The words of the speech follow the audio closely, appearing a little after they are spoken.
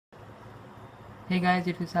Hey guys,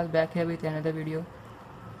 it's Vishal back here with another video,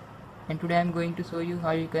 and today I'm going to show you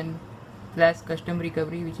how you can flash custom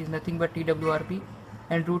recovery, which is nothing but TWRP,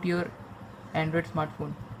 and root your Android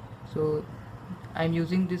smartphone. So I'm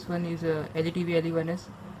using this one is a Letv L1s.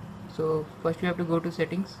 So first you have to go to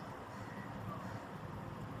settings,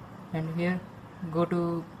 and here go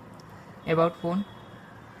to about phone,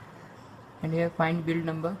 and here find build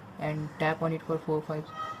number and tap on it for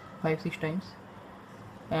 5, 6 times,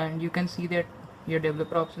 and you can see that your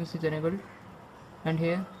developer options is enabled, and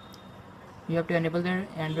here you have to enable the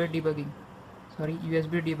Android debugging,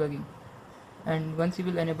 USB debugging, and once you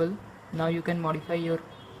will enable, now you can modify your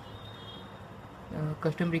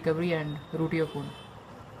custom recovery and root your phone.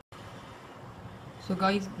 So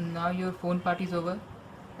guys, now your phone part is over,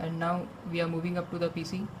 and now we are moving up to the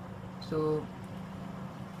PC. So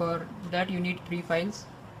for that you need 3 files.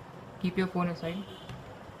 Keep your phone aside.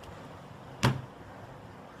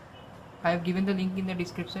 I have given the link in the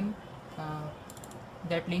description.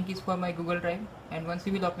 That link is for my Google Drive, and once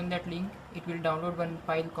you will open that link, it will download one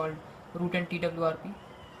file called root and TWRP.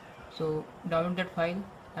 So download that file,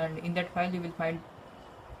 and in that file you will find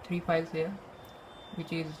 3 files here,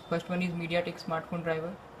 which is first one is MediaTek smartphone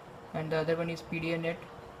driver, and the other one is PDA-net,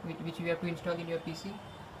 which you have to install in your PC,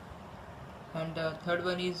 and the third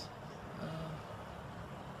one is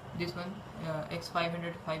this one,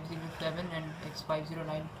 X500 507 and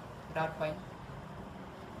X509 tar file.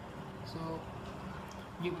 So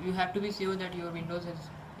you have to be sure that your Windows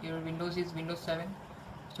is Windows 7,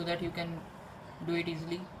 so that you can do it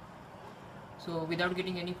easily. So without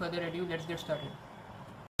getting any further ado, let's get started.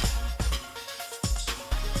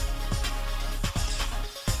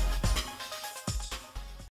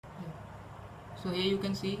 So here you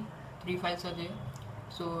can see 3 files are there.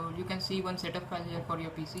 So you can see one setup file here for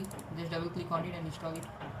your PC. Just double click on it and install it.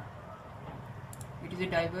 It is a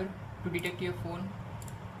driver to detect your phone.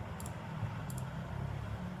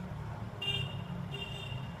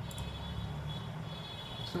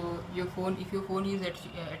 So your phone, if your phone is at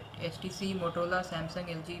HTC, Motorola, Samsung,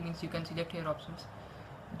 LG, means you can select here options.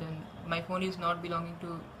 Then my phone is not belonging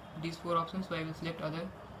to these 4 options, so I will select other.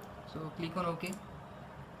 So click on OK,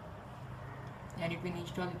 and it will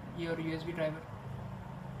install your USB driver.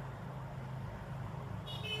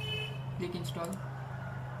 Click install.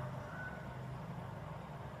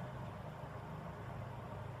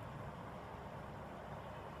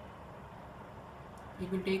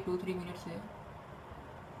 It will take 2-3 minutes here.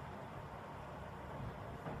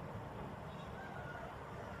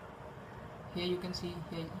 Here you can see,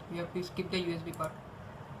 here you have to skip the USB part.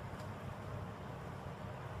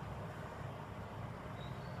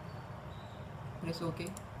 Press OK,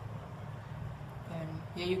 and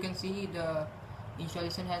here you can see the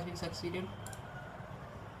installation has been succeeded,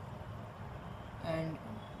 and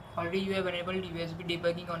already you have enabled USB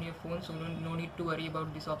debugging on your phone, so no need to worry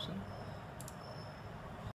about this option.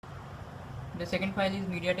 The second file is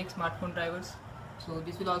MediaTek smartphone drivers. So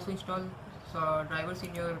this will also install drivers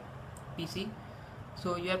in your PC.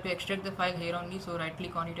 So you have to extract the file here only, so right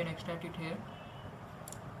click on it and extract it here.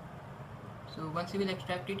 So once you will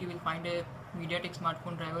extract it, you will find a MediaTek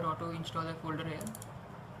smartphone driver auto installer folder here.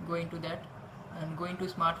 Go into that and go into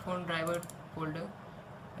smartphone driver folder,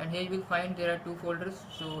 and here you will find there are 2 folders.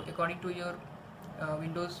 So according to your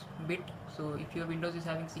Windows bit, so if your Windows is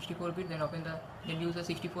having 64 bit, then use the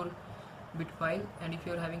 64 bit file, and if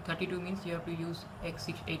you are having 32, means you have to use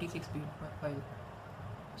x86 bit file.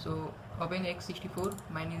 So open x64,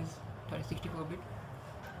 mine is 64 bit,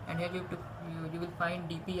 and here you will find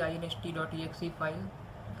dp-inst.exe file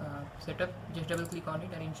setup. Just double click on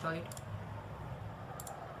it and install it.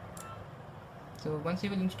 So once you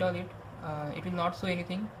will install it, it will not show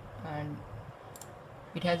anything, and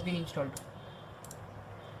it has been installed.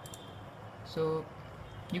 So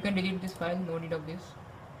you can delete this file, no need of this.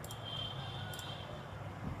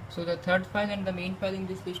 So the third file and the main file in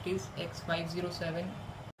this list is X507.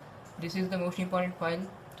 This is the most important file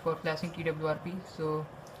for flashing TWRP. So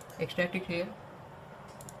extract it here.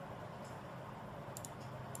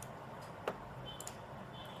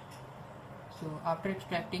 So after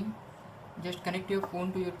extracting, just connect your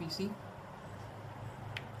phone to your PC.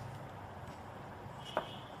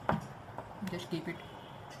 Just keep it,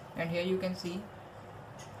 and here you can see,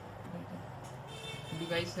 you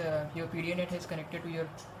guys, your PDA-net has connected to your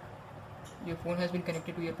phone has been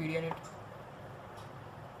connected to your PDA-net.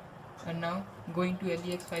 And now go into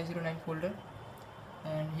LEX509 folder,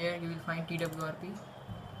 and here you will find TWRP,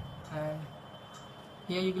 and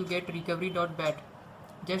here you will get recovery.bat.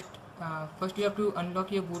 Just first you have to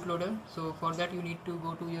unlock your bootloader. So for that you need to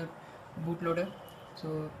go to your bootloader.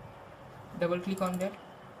 So double click on that,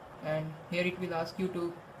 and here it will ask you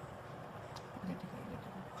to,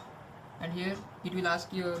 and here it will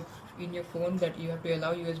ask you in your phone that you have to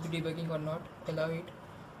allow USB debugging or not. Allow it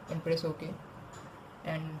and press OK.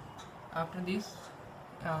 And after this,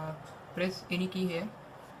 press any key here,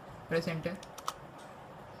 press enter.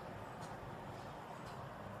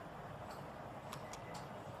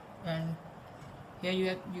 And here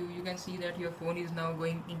you can see that your phone is now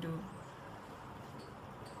going into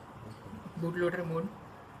bootloader mode.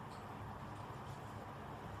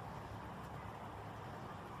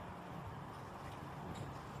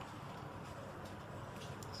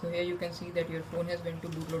 So here you can see that your phone has went to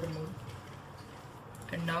bootloader mode.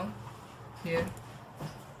 And now here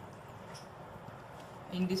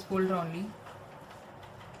in this folder only,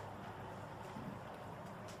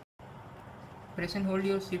 press and hold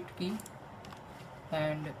your shift key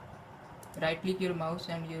and right click your mouse,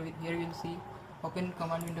 and here you will see open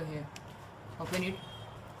command window here. Open it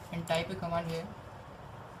and type a command here,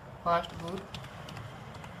 fastboot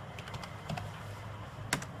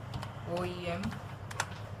OEM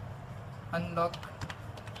unlock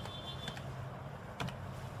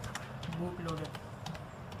bootloader.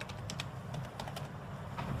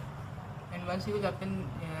 And once you will open,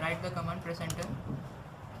 write the command, press enter.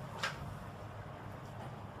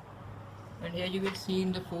 And here you will see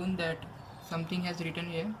in the phone that something has written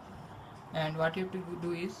here, and what you have to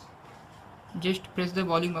do is just press the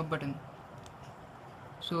volume up button.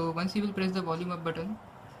 So once you will press the volume up button,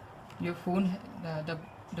 your phone, the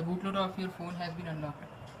bootloader of your phone has been unlocked.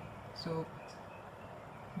 So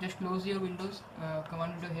just close your Windows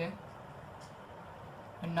command window here,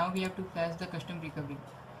 and now we have to flash the custom recovery.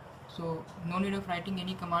 So no need of writing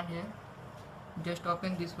any command here, just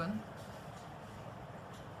open this one.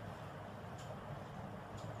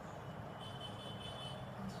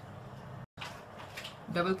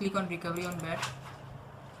 Double click on recovery on bat,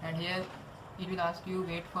 and here it will ask you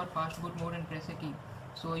wait for fastboot mode and press a key.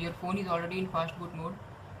 So your phone is already in fastboot mode,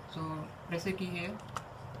 so press a key here,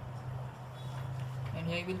 and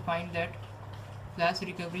here you will find that flash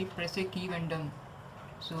recovery, press a key when done.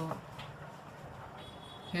 So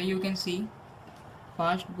here you can see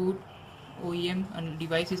fastboot OEM and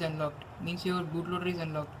device is unlocked, means your bootloader is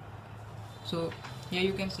unlocked. So here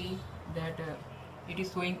you can see that it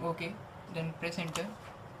is showing OK. Then press enter,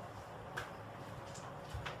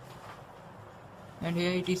 and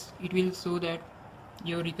here it will show that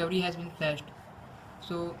your recovery has been flashed.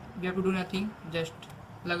 So you have to do nothing, just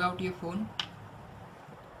plug out your phone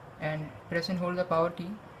and press and hold the power key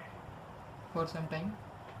for some time.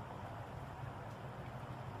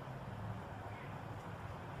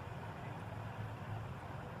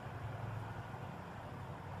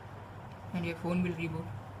 And your phone will reboot.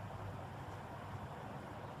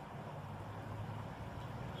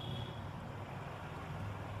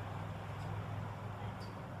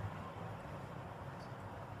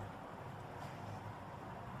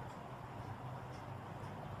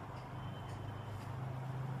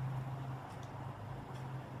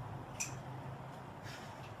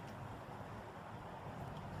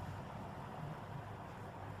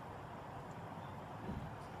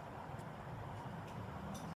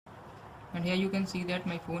 And here you can see that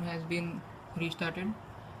my phone has been restarted,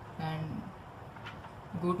 and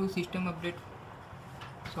go to system update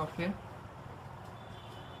software,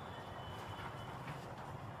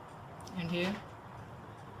 and here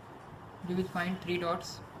you will find 3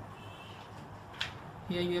 dots.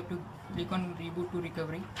 Here you have to click on reboot to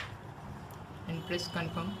recovery and press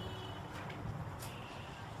confirm.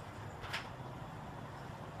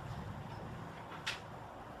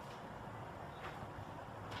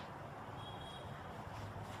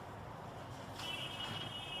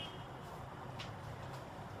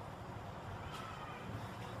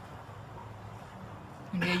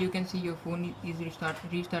 And here you can see your phone is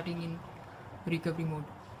restarting in recovery mode.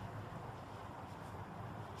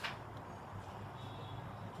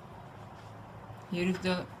 Here is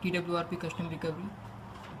the TWRP custom recovery.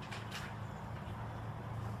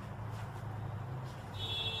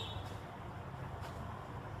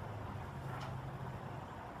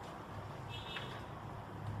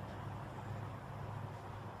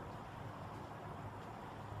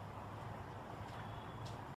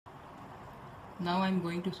 Now I am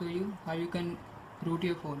going to show you how you can root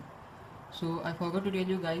your phone. So I forgot to tell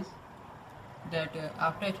you guys that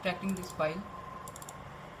after extracting this file,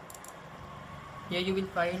 here you will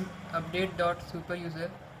find update.superuser.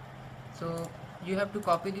 So you have to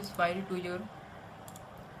copy this file to your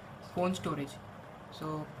phone storage.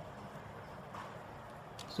 So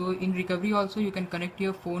in recovery also you can connect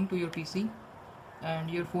your phone to your PC, and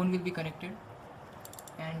your phone will be connected,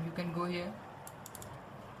 and you can go here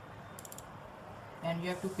and you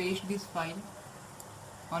have to paste this file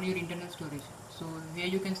on your internal storage. So here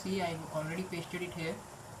you can see I've already pasted it here.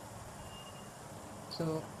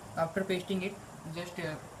 So after pasting it, just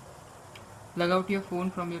plug out your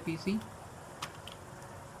phone from your PC,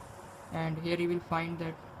 and here you will find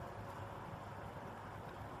that.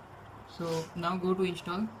 So now go to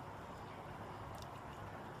install,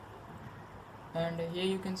 and here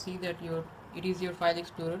you can see that it is your file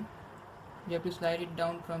explorer. You have to slide it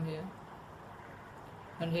down from here,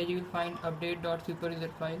 and here you will find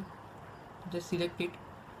update.superuser file. Just select it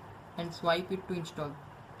and swipe it to install.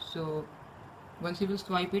 So once you will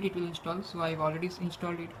swipe it, it will install. So I've already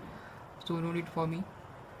installed it, so no need for me.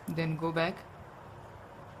 Then go back.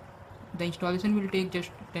 The installation will take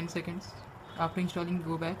just 10 seconds. After installing,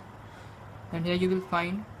 go back, and here you will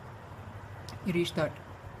find restart.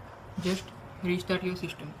 Just restart your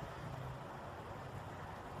system,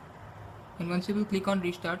 and once you will click on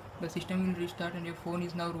restart, the system will restart and your phone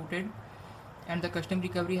is now rooted and the custom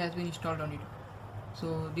recovery has been installed on it.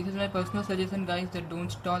 So this is my personal suggestion, guys, that don't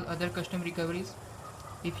install other custom recoveries.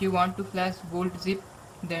 If you want to flash Volt zip,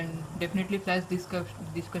 then definitely flash this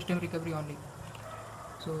custom recovery only.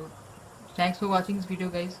 So thanks for watching this video,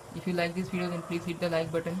 guys. If you like this video, then please hit the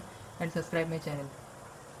like button and subscribe my channel.